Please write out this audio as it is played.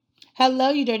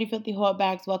Hello, you dirty, filthy whore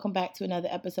bags. Welcome back to another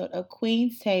episode of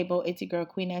Queen's Table. It's your girl,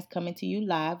 Queen S, coming to you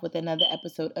live with another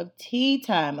episode of Tea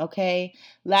Time, okay?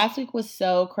 Last week was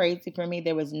so crazy for me.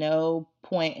 There was no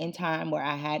point in time where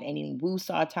I had any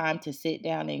woo-saw time to sit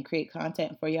down and create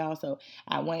content for y'all, so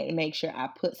I wanted to make sure I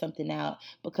put something out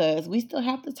because we still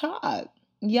have to talk.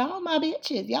 Y'all my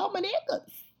bitches. Y'all my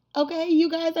niggas. Okay? You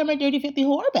guys are my dirty, filthy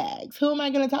whore bags. Who am I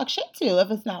going to talk shit to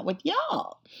if it's not with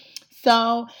y'all?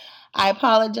 So I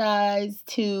apologize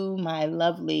to my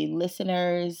lovely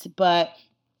listeners, but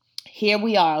here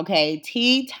we are, okay?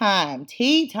 Tea time,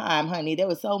 honey. There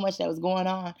was so much that was going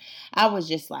on. I was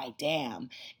just like, damn,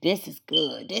 this is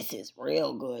good. This is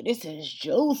real good. This is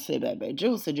juicy, baby.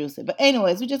 Juicy, juicy. But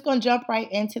anyways, we're just going to jump right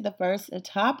into the first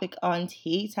topic on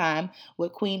Tea Time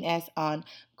with Queen S on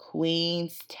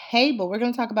Queen's Table. We're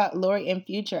going to talk about Lori and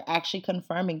Future actually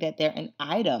confirming that they're an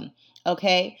item,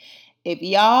 okay? If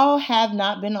y'all have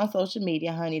not been on social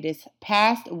media, honey, this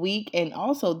past week and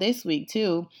also this week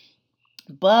too,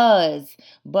 buzz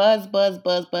was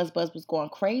going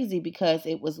crazy because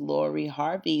it was Lori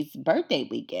Harvey's birthday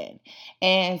weekend.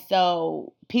 And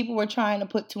so people were trying to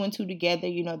put two and two together.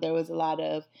 You know, there was a lot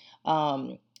of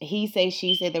he say,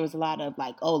 she said. There was a lot of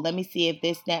like, oh, let me see if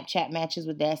this Snapchat matches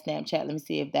with that Snapchat. Let me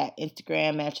see if that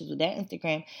Instagram matches with that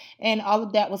Instagram. And all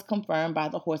of that was confirmed by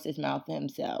the horse's mouth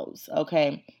themselves.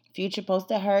 Okay. Future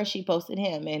posted her, she posted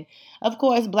him. And of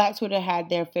course, Black Twitter had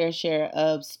their fair share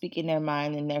of speaking their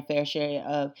mind and their fair share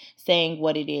of saying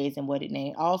what it is and what it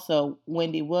ain't. Also,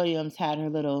 Wendy Williams had her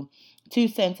little 2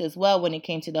 cents as well when it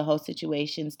came to the whole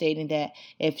situation, stating that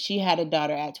if she had a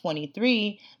daughter at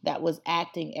 23 that was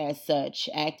acting as such,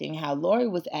 acting how Lori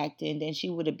was acting, then she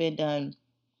would have been done,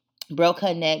 broke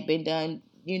her neck, been done,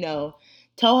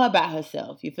 told her about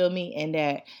herself, you feel me? And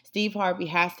that Steve Harvey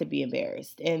has to be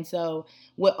embarrassed. And so,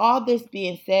 with all this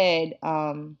being said,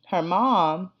 her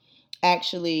mom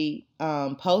actually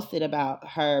posted about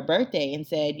her birthday and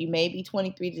said, "You may be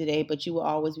 23 today, but you will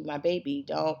always be my baby.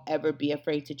 Don't ever be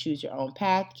afraid to choose your own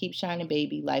path. Keep shining,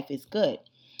 baby. Life is good."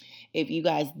 If you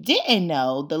guys didn't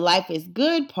know, the life is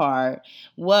good part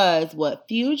was what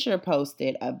Future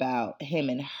posted about him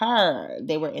and her.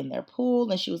 They were in their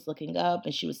pool and she was looking up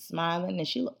and she was smiling and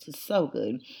she looked so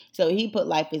good. So he put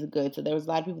life is good. So there was a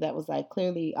lot of people that was like,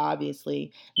 clearly,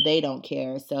 obviously, they don't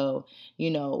care. So,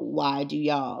 why do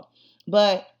y'all?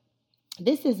 But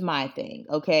this is my thing,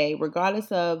 okay?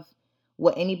 Regardless of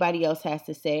what anybody else has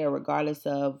to say or regardless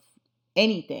of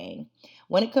anything,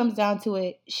 when it comes down to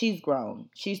it, she's grown.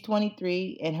 She's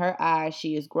 23. In her eyes,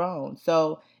 she is grown.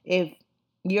 So if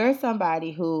you're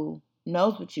somebody who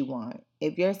knows what you want,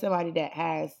 if you're somebody that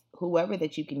has whoever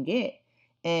that you can get,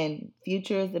 and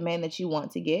Future is the man that you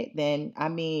want to get, then, I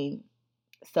mean,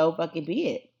 so fucking be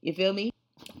it. You feel me?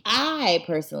 I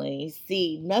personally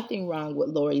see nothing wrong with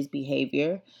Lori's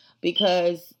behavior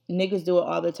because niggas do it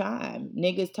all the time.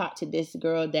 Niggas talk to this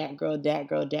girl, that girl, that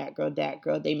girl, that girl, that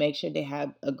girl. They make sure they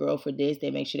have a girl for this.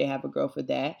 They make sure they have a girl for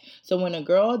that. So when a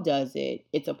girl does it,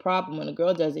 it's a problem. When a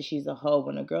girl does it, she's a hoe.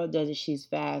 When a girl does it, she's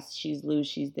fast, she's loose,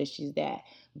 she's this, she's that.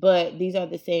 But these are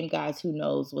the same guys who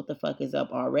knows what the fuck is up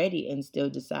already and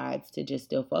still decides to just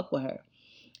still fuck with her.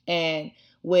 And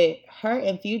with her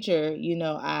and Future,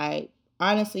 I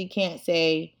honestly can't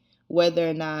say whether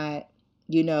or not,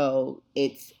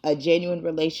 it's a genuine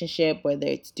relationship, whether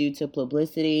it's due to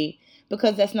publicity,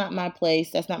 because that's not my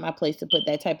place. That's not my place to put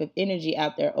that type of energy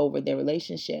out there over their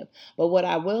relationship. But what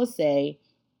I will say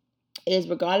is,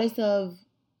 regardless of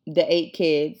the 8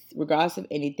 kids, regardless of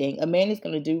anything, a man is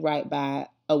going to do right by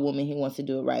a woman he wants to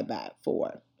do it right by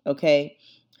for. Okay?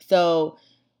 So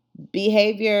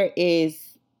behavior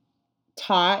is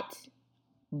taught,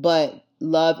 but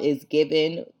love is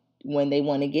given when they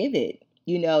want to give it.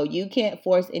 You can't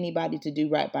force anybody to do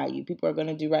right by you. People are going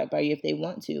to do right by you if they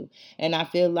want to. And I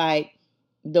feel like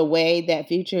the way that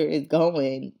Future is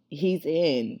going, he's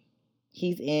in.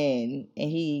 He's in. And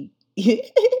he's in.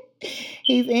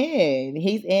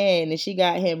 He's in. And she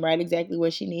got him right exactly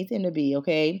where she needs him to be,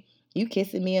 okay? You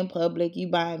kissing me in public. You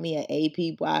buying me an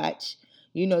AP watch.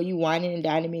 You whining and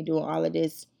dining me, doing all of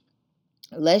this.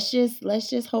 Let's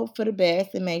just hope for the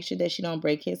best and make sure that she don't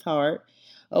break his heart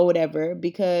or whatever,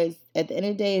 because at the end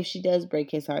of the day, if she does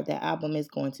break his heart, that album is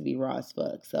going to be raw as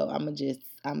fuck. So I'ma just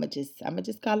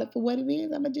call it for what it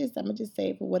is. I'ma just say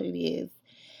it for what it is,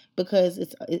 because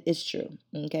it's true.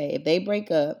 Okay, if they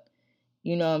break up,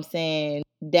 you know what I'm saying,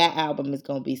 that album is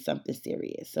gonna be something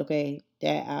serious. Okay,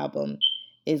 that album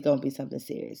is gonna be something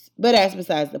serious. But that's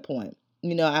besides the point.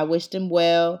 I wish them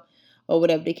well or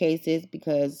whatever the case is,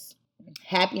 because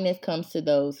happiness comes to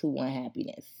those who want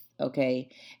happiness. okay?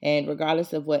 And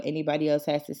regardless of what anybody else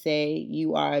has to say,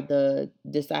 you are the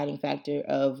deciding factor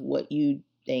of what you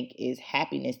think is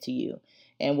happiness to you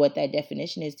and what that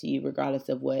definition is to you, regardless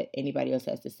of what anybody else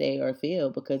has to say or feel,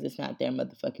 because it's not their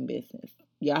motherfucking business.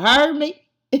 Y'all heard me?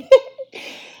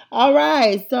 All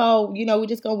right, so we're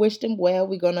just gonna wish them well.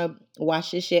 We're gonna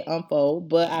watch this shit unfold,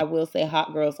 but I will say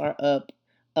hot girls are up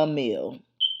a mill.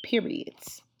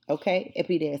 Periods. Okay, if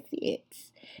that's it.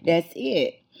 That's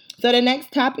it. So the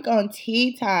next topic on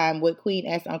Tea Time with Queen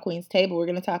S on Queen's Table, we're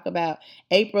gonna talk about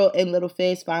Apryl and Little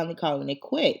Fizz finally calling it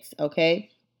quits. Okay,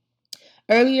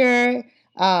 earlier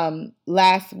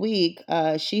last week,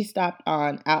 she stopped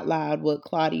on Out Loud with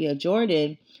Claudia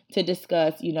Jordan to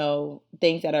discuss,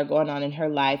 things that are going on in her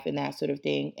life and that sort of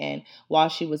thing. And while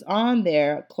she was on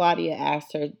there, Claudia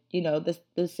asked her,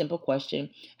 the simple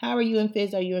question, how are you and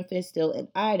Fizz? Are you and Fizz still an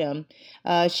item?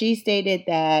 She stated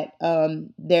that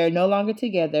they're no longer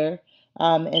together,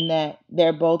 and that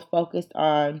they're both focused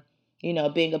on,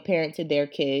 being a parent to their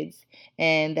kids,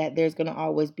 and that there's going to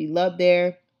always be love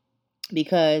there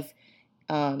because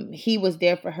he was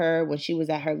there for her when she was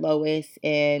at her lowest,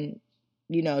 and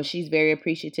she's very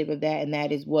appreciative of that, and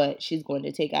that is what she's going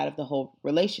to take out of the whole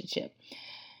relationship.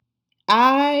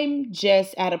 I'm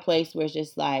just at a place where it's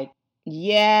just like,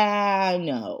 yeah,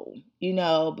 no,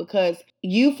 because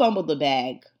you fumbled the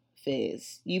bag,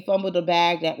 Fizz. You fumbled a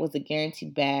bag that was a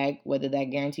guaranteed bag, whether that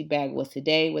guaranteed bag was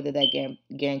today, whether that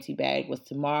guaranteed bag was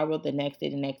tomorrow, the next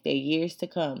day, years to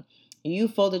come. You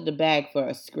folded the bag for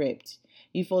a script.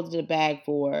 You folded the bag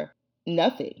for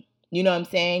nothing. You know what I'm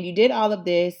saying? You did all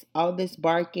this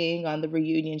barking on the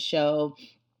reunion show,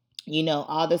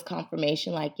 all this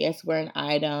confirmation, like, yes, we're an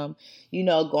item,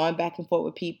 going back and forth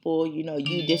with people, you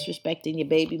disrespecting your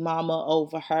baby mama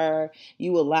over her,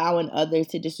 you allowing others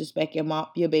to disrespect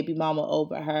your baby mama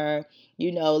over her,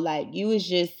 like you was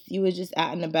just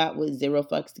out and about with zero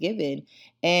fucks given.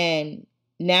 And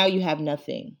now you have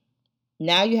nothing.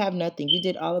 Now you have nothing. You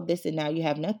did all of this and now you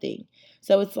have nothing.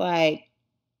 So it's like,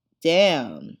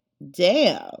 damn,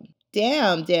 damn,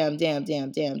 damn, damn, damn,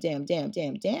 damn, damn, damn, damn,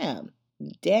 damn, damn.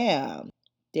 Damn.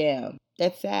 Damn.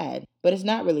 That's sad. But it's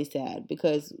not really sad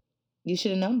because you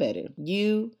should have known better.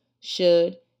 You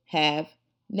should have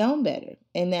known better.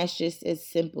 And that's just as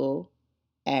simple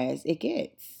as it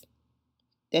gets.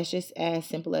 That's just as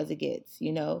simple as it gets.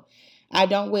 I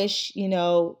don't wish,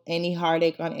 any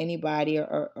heartache on anybody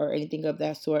or anything of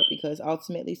that sort, because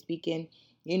ultimately speaking,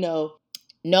 you know,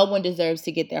 no one deserves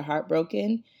to get their heart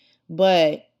broken.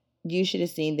 But you should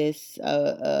have seen this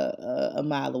a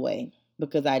mile away,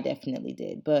 because I definitely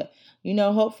did. But,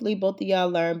 hopefully both of y'all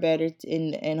learn better,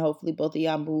 and hopefully both of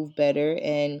y'all move better,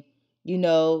 and,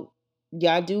 y'all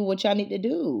do what y'all need to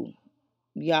do.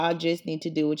 Y'all just need to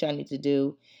do what y'all need to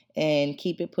do and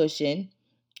keep it pushing.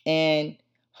 And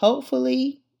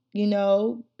hopefully, you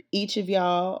know, each of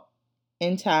y'all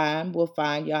in time will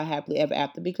find y'all happily ever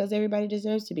after, because everybody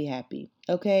deserves to be happy.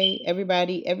 Okay?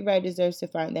 Everybody deserves to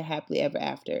find their happily ever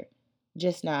after.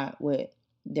 Just not with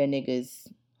their niggas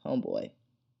homeboy.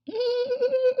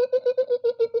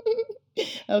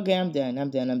 Okay, I'm done.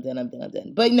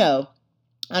 But no,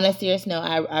 on a serious note,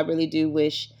 I really do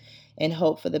wish and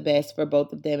hope for the best for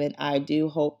both of them. And I do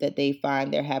hope that they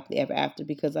find their happily ever after,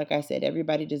 because, like I said,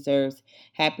 everybody deserves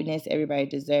happiness. Everybody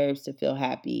deserves to feel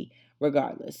happy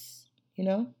regardless,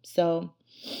 So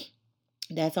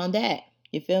that's on that.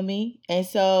 You feel me? And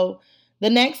so the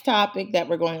next topic that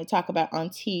we're going to talk about on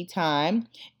Tea Time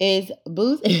is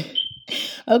Boosie.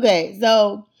 Okay,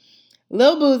 so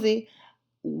Lil Boosie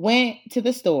went to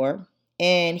the store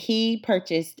and he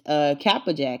purchased a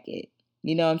Kappa jacket.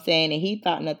 You know what I'm saying? And he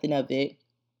thought nothing of it.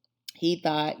 He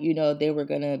thought, they were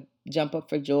going to jump up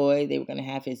for joy. They were going to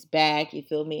have his back. You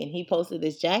feel me? And he posted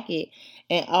this jacket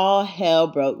and all hell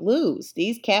broke loose.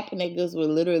 These Kappa niggas were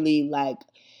literally like,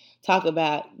 talk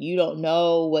about, you don't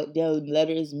know what those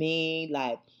letters mean.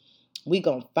 Like, we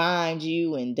gonna find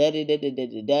you and da da da da da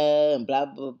da da and blah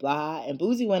blah blah. And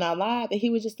Boosie went out live and he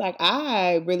was just like,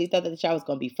 I really thought that y'all was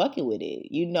gonna be fucking with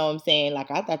it. You know what I'm saying? Like,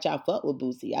 I thought y'all fuck with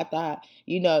Boosie. I thought,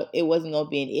 it wasn't gonna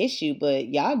be an issue, but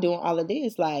y'all doing all of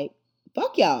this, like,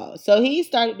 fuck y'all. So he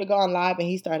started to go on live and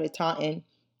he started taunting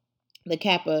the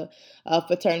Kappa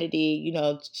fraternity,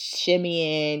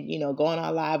 shimmying, going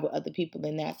on live with other people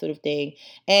and that sort of thing.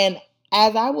 And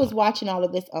as I was watching all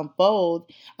of this unfold,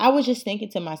 I was just thinking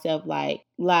to myself,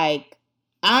 like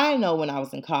I know when I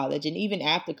was in college and even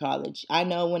after college, I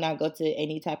know when I go to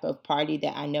any type of party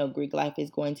that I know Greek life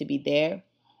is going to be there.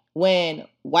 When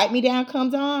Wipe Me Down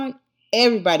comes on,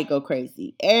 everybody go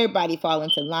crazy. Everybody fall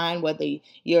into line, whether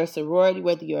you're a sorority,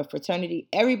 whether you're a fraternity,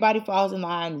 everybody falls in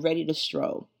line ready to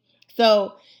stroll.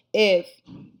 So if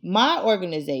my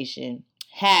organization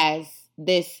has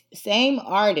this same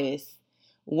artist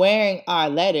wearing our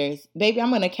letters, baby, I'm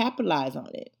going to capitalize on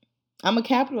it. I'm going to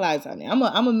capitalize on it. I'm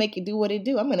going to make it do what it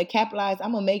do. I'm going to capitalize.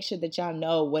 I'm going to make sure that y'all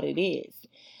know what it is.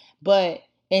 But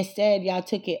instead, y'all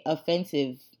took it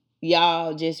offensive.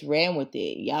 Y'all just ran with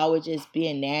it. Y'all were just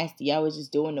being nasty. Y'all was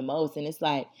just doing the most. And it's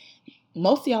like,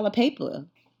 most of y'all are paper.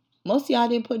 Most of y'all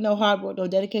didn't put no hard work, no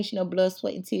dedication, no blood,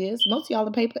 sweat, and tears. Most of y'all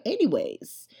are paper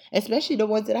anyways. Especially the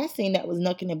ones that I seen that was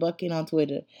knucking and bucking on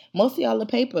Twitter. Most of y'all are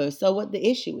paper. So what the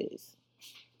issue is?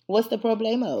 What's the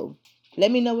problemo?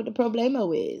 Let me know what the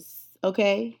problemo is.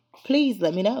 Okay? Please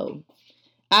let me know.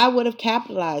 I would have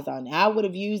capitalized on it. I would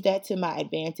have used that to my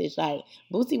advantage. Like,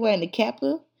 Boosie wearing the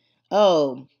Kappa?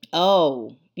 Oh.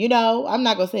 You know, I'm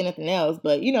not going to say nothing else,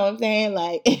 but you know what I'm saying?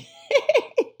 Like,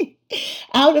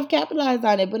 I would have capitalized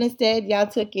on it. But instead, y'all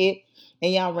took it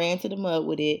and y'all ran to the mud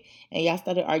with it. And y'all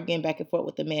started arguing back and forth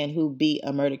with the man who beat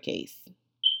a murder case.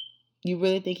 You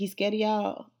really think he's scared of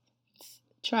y'all?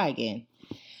 Try again.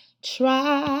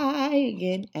 Try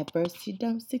again. At first you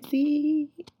don't succeed.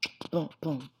 Boom,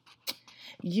 boom.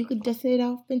 You could dust it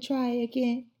off and try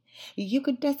again. You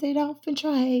could dust it off and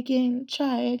try again.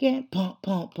 Try again. Pump,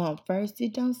 pump, pump. First you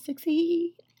don't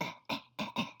succeed.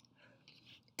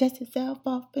 Dust yourself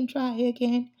off and try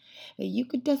again. You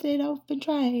could dust it off and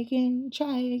try again.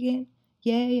 Try again.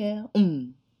 Yeah.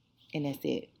 And that's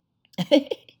it.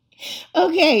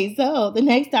 Okay, so the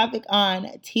next topic on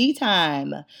Tea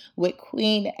Time with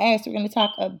Queen S, we're going to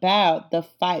talk about the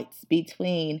fights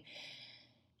between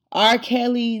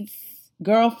R.Kelly's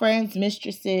girlfriends,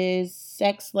 mistresses,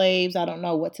 sex slaves. I don't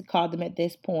know what to call them at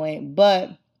this point,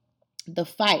 but the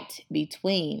fight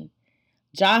between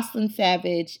Jocelyn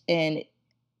Savage and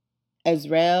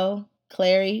Azrael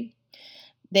Clary.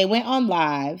 They went on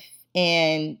live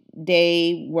and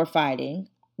they were fighting.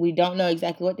 We don't know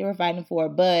exactly what they were fighting for,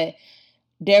 but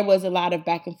there was a lot of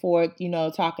back and forth, you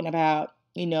know, talking about,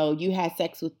 you know, you had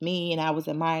sex with me and I was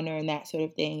a minor and that sort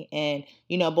of thing. And,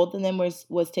 you know, both of them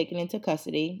was taken into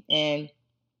custody. And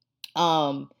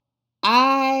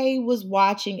I was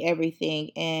watching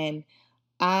everything and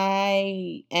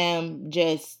I am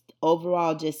just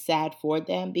overall just sad for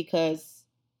them because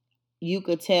you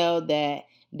could tell that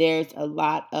there's a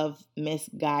lot of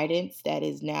misguidance that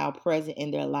is now present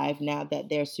in their life now that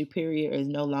their superior is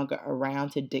no longer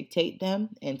around to dictate them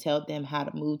and tell them how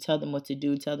to move, tell them what to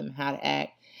do, tell them how to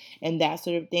act, and that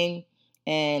sort of thing.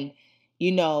 And,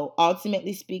 you know,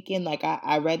 ultimately speaking, like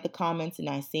I read the comments and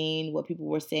I seen what people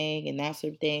were saying and that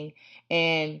sort of thing.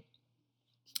 And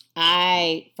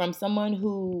from someone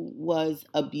who was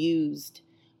abused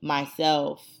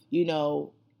myself, you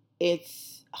know,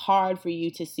 it's hard for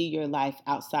you to see your life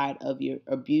outside of your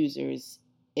abuser's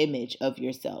image of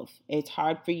yourself. It's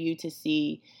hard for you to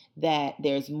see that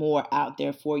there's more out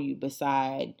there for you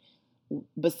besides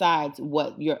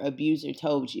what your abuser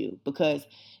told you, because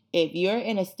if you're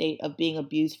in a state of being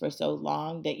abused for so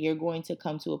long that you're going to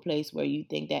come to a place where you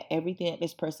think that everything that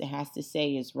this person has to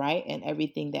say is right and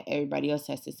everything that everybody else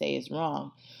has to say is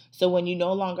wrong. So when you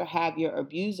no longer have your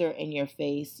abuser in your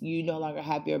face, you no longer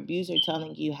have your abuser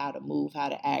telling you how to move, how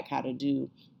to act, how to do,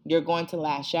 you're going to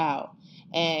lash out.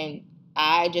 And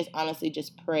I just honestly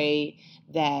just pray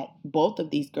that both of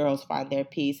these girls find their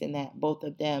peace and that both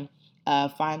of them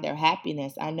find their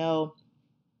happiness. I know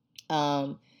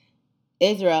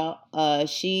Israel,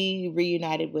 she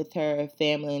reunited with her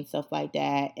family and stuff like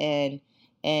that, and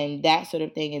that sort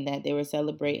of thing, and that they were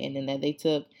celebrating, and that they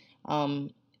took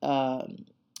um, um,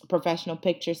 professional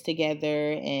pictures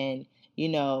together, and you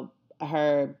know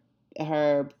her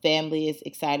family is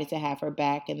excited to have her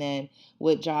back, and then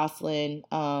with Jocelyn,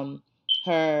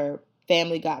 her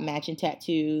family got matching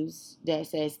tattoos that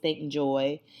says "Thank and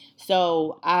Joy."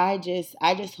 So I just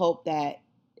hope that,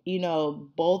 you know,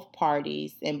 both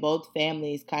parties and both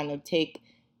families kind of take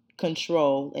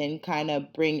control and kind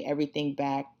of bring everything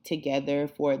back together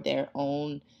for their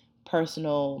own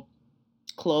personal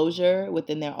closure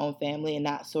within their own family and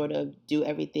not sort of do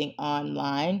everything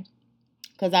online.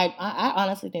 Because I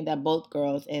honestly think that both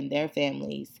girls and their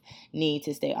families need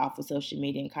to stay off of social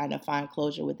media and kind of find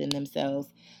closure within themselves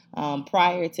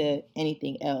prior to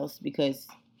anything else. Because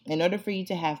in order for you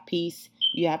to have peace,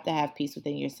 you have to have peace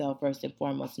within yourself first and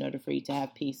foremost in order for you to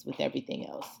have peace with everything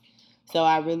else. So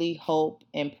I really hope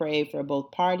and pray for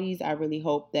both parties. I really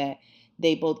hope that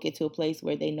they both get to a place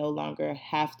where they no longer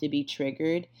have to be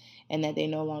triggered and that they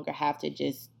no longer have to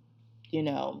just, you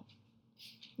know,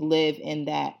 live in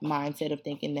that mindset of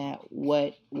thinking that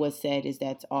what was said is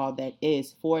that's all that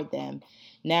is for them.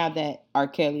 Now that R.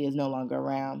 Kelly is no longer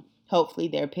around, hopefully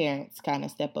their parents kind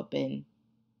of step up and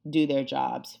do their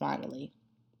jobs finally.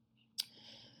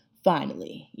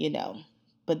 finally,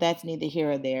 but that's neither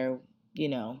here or there, you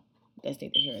know, that's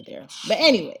neither here or there. But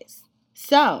anyways,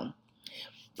 so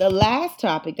the last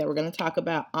topic that we're going to talk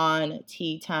about on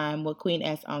Tea Time with Queen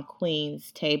S on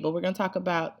Queen's Table, we're going to talk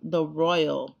about the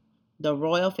royal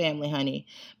family, honey.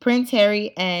 Prince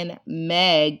Harry and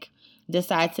Meg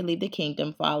decide to leave the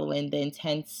kingdom following the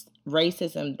intense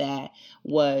racism that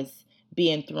was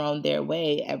being thrown their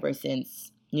way ever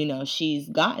since, she's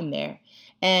gotten there.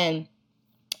 And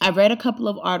I've read a couple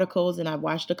of articles and I've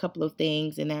watched a couple of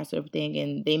things and that sort of thing.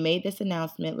 And they made this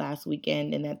announcement last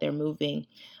weekend and that they're moving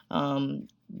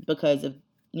because of,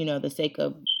 the sake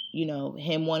of,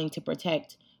 him wanting to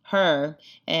protect her.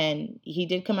 And he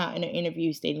did come out in an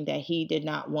interview stating that he did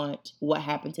not want what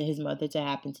happened to his mother to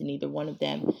happen to neither one of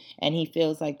them. And he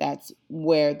feels like that's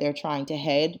where they're trying to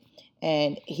head.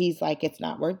 And he's like, it's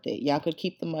not worth it. Y'all could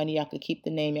keep the money. Y'all could keep the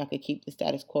name. Y'all could keep the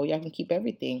status quo. Y'all can keep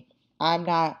everything. I'm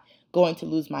not going to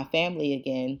lose my family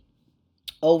again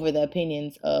over the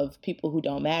opinions of people who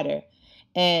don't matter.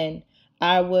 And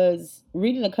I was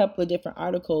reading a couple of different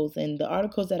articles, and the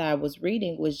articles that I was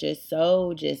reading was just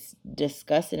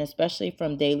disgusting, especially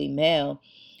from Daily Mail,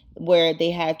 where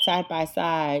they had side by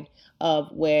side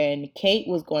of when Kate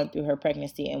was going through her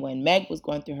pregnancy and when Meg was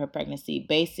going through her pregnancy,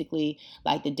 basically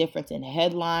like the difference in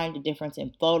headline, the difference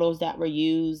in photos that were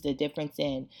used, the difference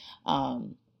in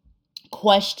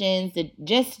questions,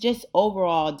 just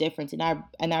overall difference. And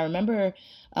I remember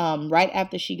right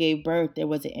after she gave birth, there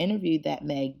was an interview that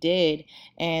Meg did,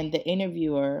 and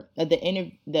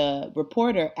the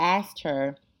reporter asked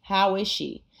her, "How is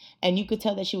she?" And you could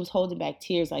tell that she was holding back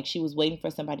tears, like she was waiting for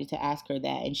somebody to ask her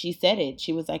that. And she said it.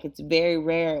 She was like, "It's very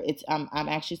rare. I'm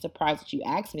actually surprised that you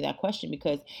asked me that question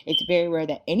because it's very rare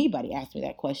that anybody asked me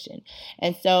that question."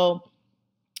 And so,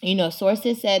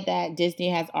 sources said that Disney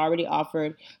has already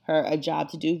offered her a job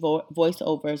to do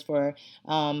voiceovers for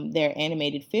their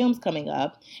animated films coming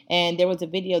up. And there was a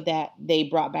video that they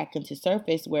brought back into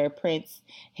surface where Prince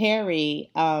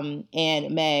Harry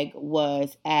and Meg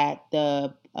was at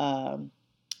the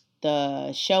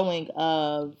showing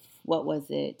of, what was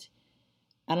it?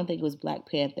 I don't think it was Black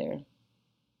Panther.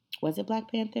 Was it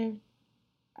Black Panther?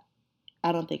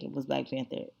 I don't think it was Black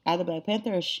Panther. Either Black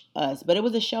Panther or Us. But it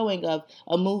was a showing of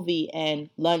a movie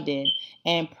in London.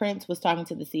 And Prince was talking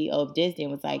to the CEO of Disney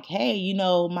and was like, "Hey,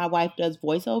 my wife does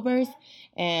voiceovers."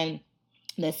 And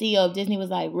the CEO of Disney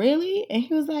was like, "Really?" And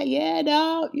he was like, "Yeah,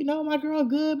 dog. My girl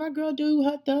good. My girl do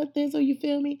her thing, so you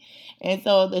feel me?" And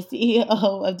so the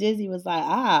CEO of Disney was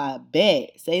like,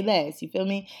 bet. Say less. You feel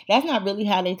me? That's not really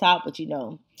how they talk, but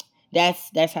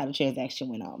that's how the transaction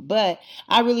went on. But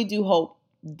I really do hope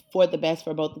for the best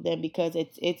for both of them, because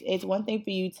it's one thing for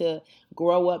you to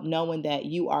grow up knowing that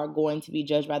you are going to be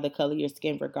judged by the color of your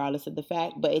skin regardless of the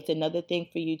fact, but it's another thing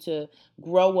for you to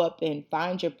grow up and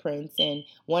find your prince and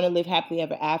want to live happily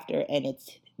ever after, and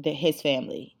it's his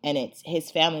family and it's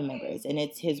his family members and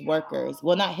it's his workers,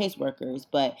 well, not his workers,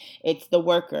 but it's the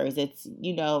workers. It's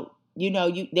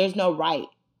there's no right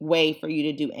way for you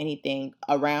to do anything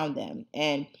around them.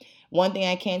 And one thing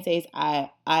I can say is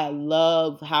I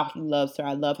love how he loves her.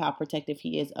 I love how protective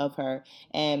he is of her.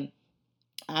 And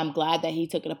I'm glad that he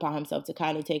took it upon himself to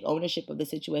kind of take ownership of the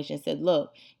situation and said,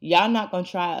 "Look, y'all not going to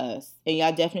try us, and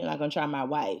y'all definitely not going to try my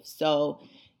wife. So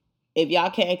if y'all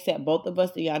can't accept both of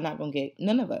us, then y'all not going to get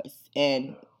none of us.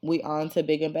 And we on to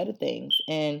bigger and better things."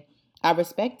 And I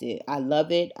respect it. I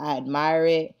love it. I admire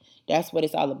it. That's what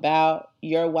it's all about.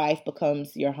 Your wife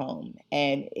becomes your home.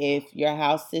 And if your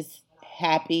house is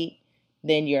happy,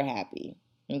 then you're happy.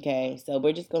 Okay, so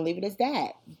we're just going to leave it as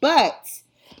that. But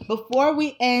before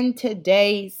we end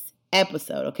today's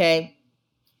episode, okay,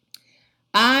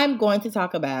 I'm going to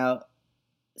talk about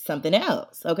something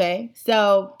else, okay?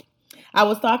 So I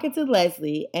was talking to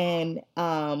Leslie, and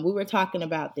we were talking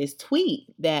about this tweet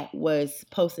that was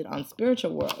posted on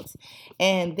Spiritual Worlds.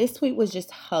 And this tweet was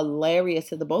just hilarious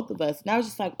to the both of us. And I was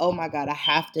just like, oh my God, I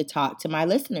have to talk to my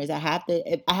listeners. I have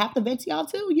to vent to y'all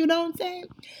too. You know what I'm saying?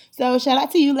 So shout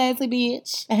out to you, Leslie,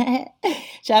 bitch.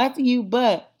 Shout out to you.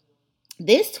 But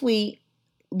this tweet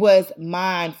was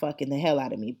mind fucking the hell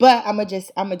out of me. But I'm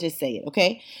gonna just say it,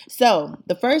 okay? So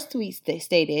the first tweet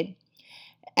stated,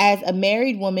 "As a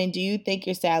married woman, do you think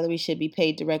your salary should be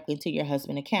paid directly to your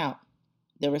husband's account?"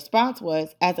 The response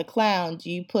was, "As a clown,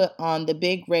 do you put on the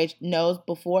big red nose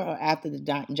before or after the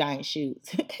giant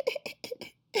shoes?"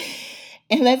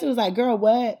 And Leslie was like, "Girl,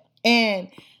 what?" And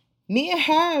me and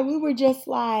her, we were just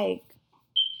like,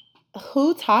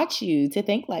 who taught you to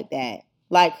think like that?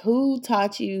 Like, who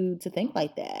taught you to think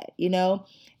like that?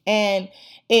 And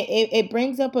it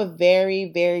brings up a very,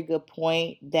 very good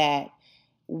point that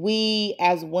we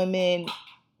as women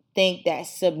think that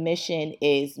submission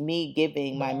is me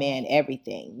giving my man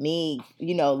everything, me,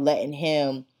 letting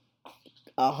him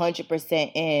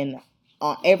 100% in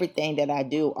on everything that I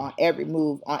do, on every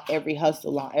move, on every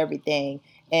hustle, on everything.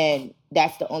 And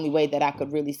that's the only way that I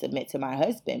could really submit to my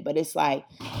husband. But it's like,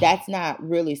 that's not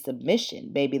really submission,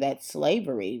 baby. That's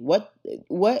slavery.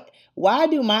 Why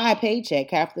do my paycheck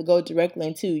have to go directly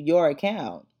into your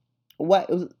account?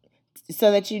 What,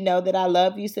 so that you know that I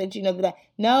love you, so that you know that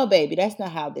no, baby, that's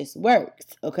not how this works,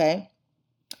 okay?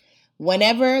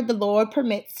 Whenever the Lord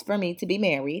permits for me to be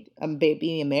married, I'm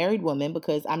being a married woman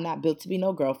because I'm not built to be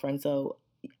no girlfriend. So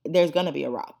there's going to be a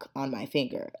rock on my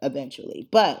finger eventually.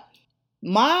 But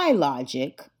my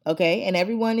logic, okay, and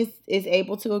everyone is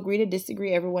able to agree to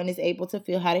disagree. Everyone is able to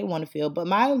feel how they want to feel. But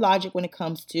my logic when it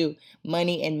comes to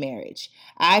money and marriage,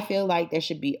 I feel like there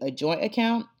should be a joint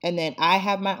account, and then I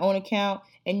have my own account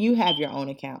and you have your own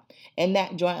account. In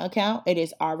that joint account, it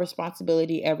is our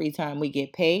responsibility every time we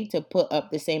get paid to put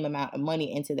up the same amount of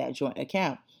money into that joint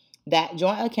account. That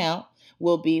joint account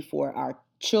will be for our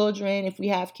children if we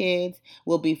have kids,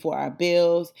 will be for our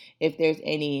bills, if there's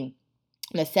any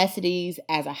necessities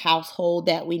as a household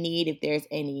that we need, if there's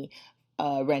any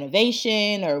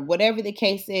renovation or whatever the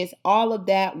case is, all of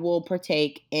that will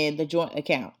partake in the joint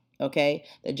account. Okay,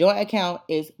 the joint account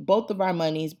is both of our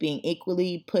monies being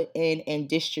equally put in and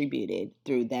distributed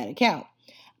through that account.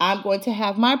 I'm going to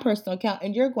have my personal account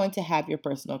and you're going to have your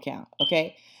personal account.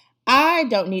 Okay, I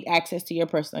don't need access to your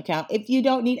personal account if you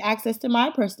don't need access to my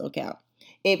personal account.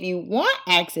 If you want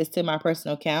access to my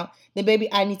personal account, then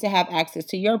baby, I need to have access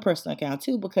to your personal account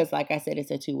too, because like I said,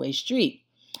 it's a two-way street.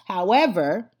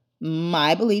 However,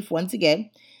 my belief, once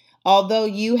again, although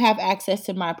you have access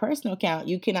to my personal account,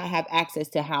 you cannot have access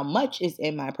to how much is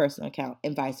in my personal account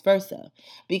and vice versa.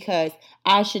 Because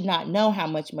I should not know how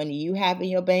much money you have in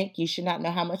your bank. You should not know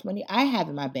how much money I have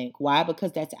in my bank. Why?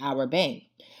 Because that's our bank.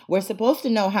 We're supposed to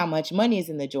know how much money is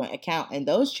in the joint account and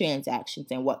those transactions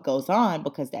and what goes on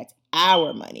because that's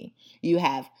our money. You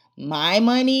have my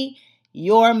money,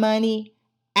 your money,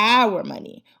 our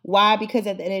money. Why? Because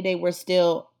at the end of the day, we're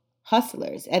still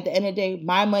hustlers. At the end of the day,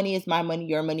 my money is my money,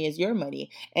 your money is your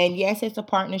money. And yes, it's a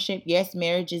partnership. Yes,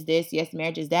 marriage is this. Yes,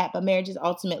 marriage is that. But marriage is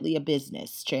ultimately a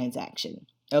business transaction.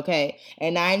 Okay.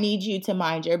 And I need you to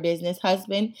mind your business,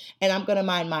 husband. And I'm going to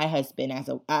mind my husband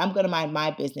I'm going to mind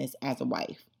my business as a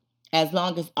wife. As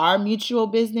long as our mutual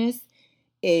business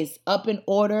is up in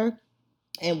order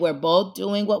and we're both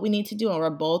doing what we need to do and we're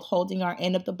both holding our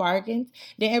end of the bargains,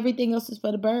 then everything else is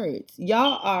for the birds.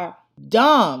 Y'all are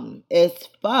dumb as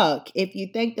fuck if you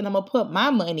think that I'm going to put my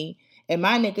money in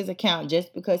my nigga's account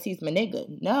just because he's my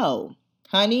nigga. No.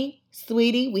 Honey,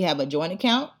 sweetie, we have a joint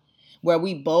account where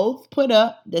we both put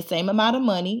up the same amount of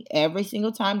money every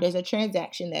single time there's a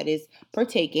transaction that is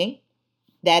partaking.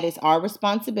 That is our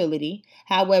responsibility.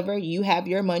 However, you have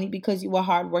your money because you're a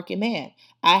hardworking man.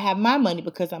 I have my money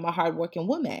because I'm a hardworking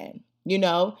woman.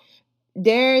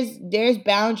 There's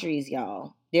boundaries,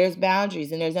 y'all. There's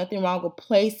boundaries, and there's nothing wrong with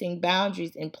placing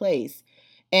boundaries in place.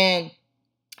 And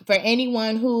for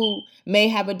anyone who may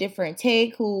have a different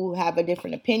take, who have a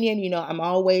different opinion, I'm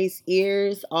always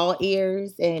all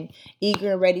ears, and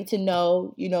eager and ready to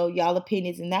know, y'all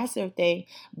opinions and that sort of thing.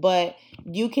 But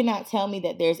you cannot tell me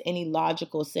that there's any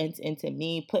logical sense into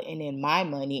me putting in my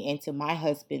money into my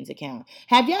husband's account.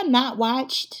 Have y'all not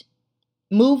watched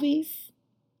movies?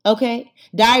 Okay?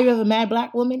 Diary of a Mad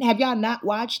Black Woman. Have y'all not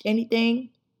watched anything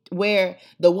where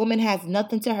the woman has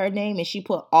nothing to her name and she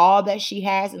put all that she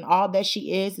has and all that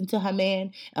she is into her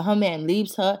man, and her man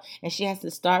leaves her and she has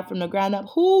to start from the ground up?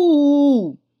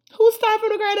 Who start from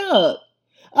the ground up?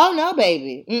 Oh no,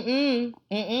 baby.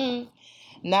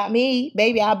 Not me.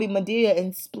 Baby, I'll be Medea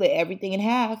and split everything in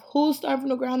half. Who start from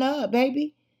the ground up,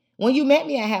 baby? When you met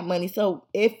me, I had money. So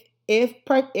if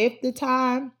the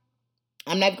time,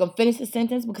 I'm not even going to finish the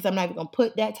sentence because I'm not even going to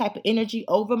put that type of energy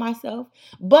over myself.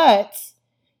 But,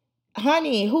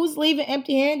 honey, who's leaving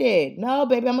empty-handed? No,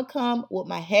 baby, I'm going to come with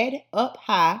my head up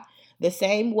high. The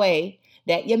same way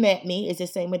that you met me is the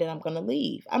same way that I'm going to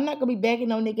leave. I'm not going to be begging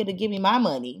no nigga to give me my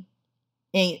money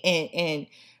and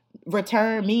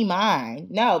return me mine.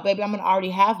 No, baby, I'm going to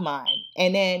already have mine.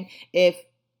 And then if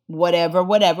whatever,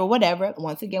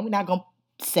 once again, we're not going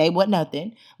to say what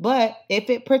nothing. But if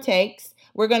it partakes,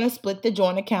 we're going to split the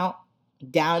joint account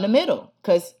down the middle.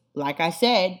 Because, like I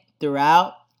said,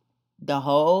 throughout the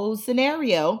whole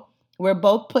scenario, we're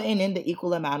both putting in the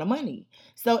equal amount of money.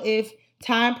 So if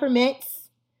time permits,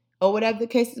 or whatever the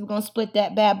case is, we're going to split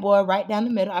that bad boy right down the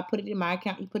middle. I put it in my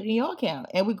account, you put it in your account,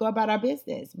 and we go about our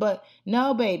business. But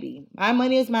no, baby, my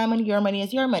money is my money, your money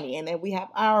is your money, and then we have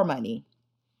our money.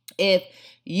 If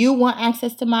you want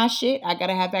access to my shit, I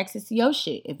gotta have access to your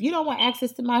shit. If you don't want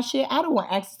access to my shit, I don't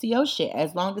want access to your shit.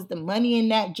 As long as the money in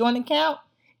that joint account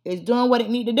is doing what it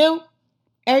need to do,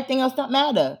 everything else don't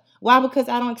matter. Why? Because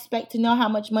I don't expect to know how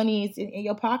much money is in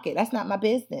your pocket. That's not my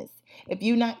business. If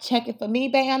you're not checking for me,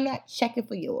 babe, I'm not checking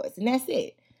for yours. And that's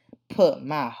it. Put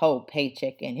my whole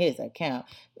paycheck in his account.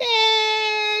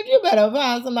 Man, you better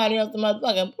find somebody else to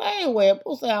motherfucking play with,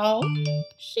 pussy hole.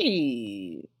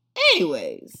 Shit.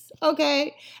 Anyways,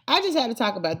 okay. I just had to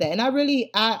talk about that. And I really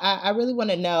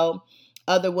want to know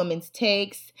other women's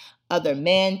takes, other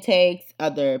men takes,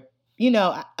 other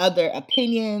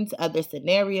opinions, other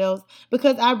scenarios,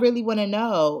 because I really want to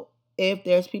know if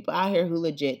there's people out here who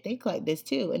legit think like this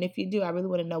too. And if you do, I really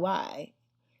want to know why.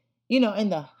 In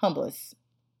the humblest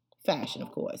fashion,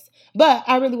 of course. But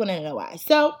I really want to know why.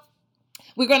 So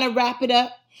we're going to wrap it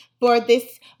up for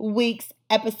this week's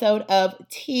episode of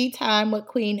Tea Time with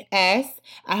Queen S.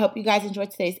 I hope you guys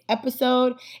enjoyed today's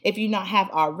episode. If you not have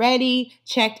already,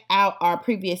 check out our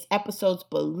previous episodes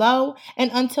below.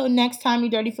 And until next time, you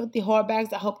dirty, filthy whore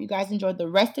bags, I hope you guys enjoy the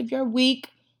rest of your week.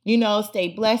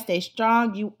 Stay blessed, stay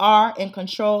strong. You are in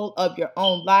control of your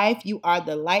own life. You are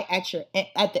the light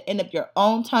at the end of your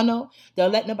own tunnel.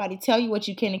 Don't let nobody tell you what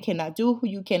you can and cannot do, who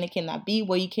you can and cannot be,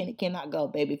 where you can and cannot go,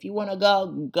 baby. If you want to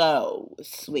go,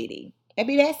 sweetie.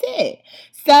 Maybe that's it.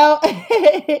 So,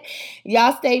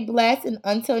 y'all stay blessed. And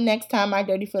until next time, my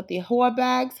dirty, filthy whore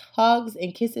bags, hugs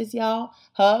and kisses, y'all.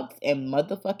 Hugs and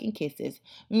motherfucking kisses.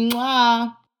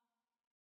 Mwah.